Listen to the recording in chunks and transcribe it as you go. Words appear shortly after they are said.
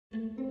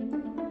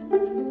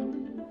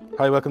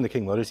Hi, welcome to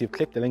King Motors. You've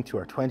clicked the link to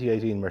our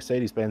 2018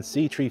 Mercedes-Benz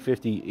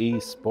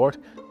C350e Sport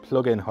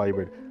plug-in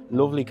hybrid.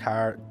 Lovely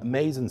car,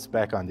 amazing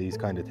spec on these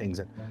kind of things.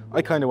 And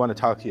I kind of want to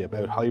talk to you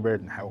about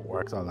hybrid and how it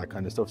works, all that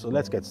kind of stuff. So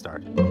let's get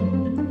started.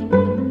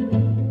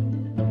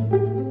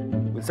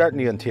 We'll start in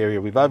the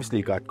interior. We've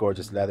obviously got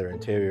gorgeous leather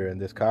interior in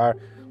this car.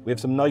 We have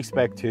some nice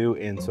spec too,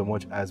 in so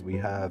much as we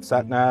have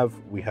sat nav,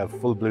 we have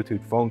full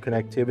Bluetooth phone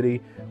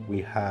connectivity,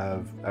 we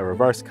have a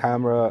reverse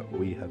camera,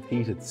 we have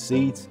heated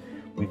seats,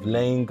 we've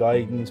lane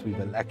guidance,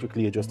 we've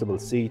electrically adjustable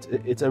seats.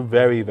 It's a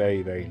very,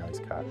 very, very nice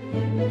car.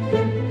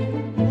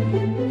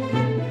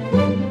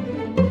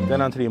 Then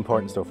on to the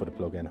important stuff for the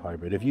plug-in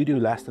hybrid. If you do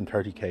less than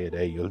 30k a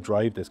day, you'll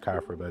drive this car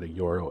for about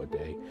 €1 a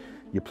day.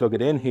 You plug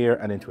it in here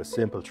and into a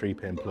simple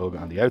 3-pin plug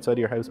on the outside of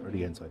your house or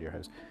the inside of your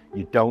house.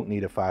 You don't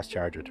need a fast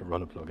charger to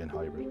run a plug-in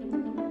hybrid.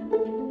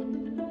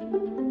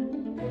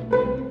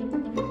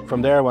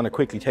 From there, I want to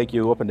quickly take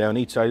you up and down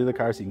each side of the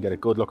car so you can get a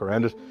good look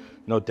around it.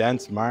 No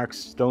dents, marks,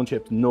 stone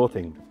chips,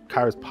 nothing. The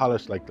car is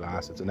polished like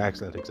glass. It's an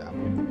excellent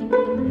example.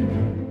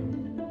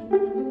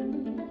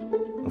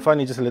 And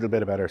finally, just a little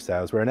bit about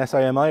ourselves. We're an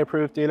SIMI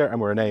approved dealer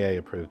and we're an AA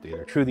approved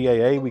dealer. Through the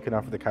AA, we can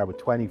offer the car with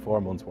 24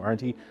 months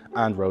warranty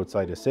and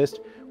roadside assist.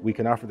 We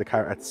can offer the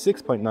car at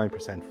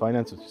 6.9%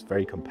 finance, which is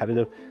very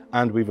competitive,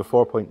 and we have a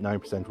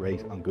 4.9%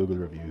 rate on Google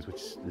reviews,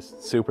 which is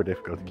super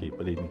difficult to keep,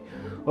 believe me.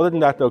 Other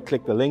than that though,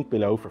 click the link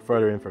below for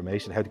further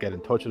information, how to get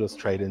in touch with us,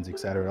 trade-ins,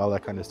 etc., all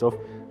that kind of stuff,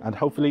 and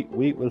hopefully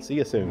we will see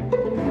you soon.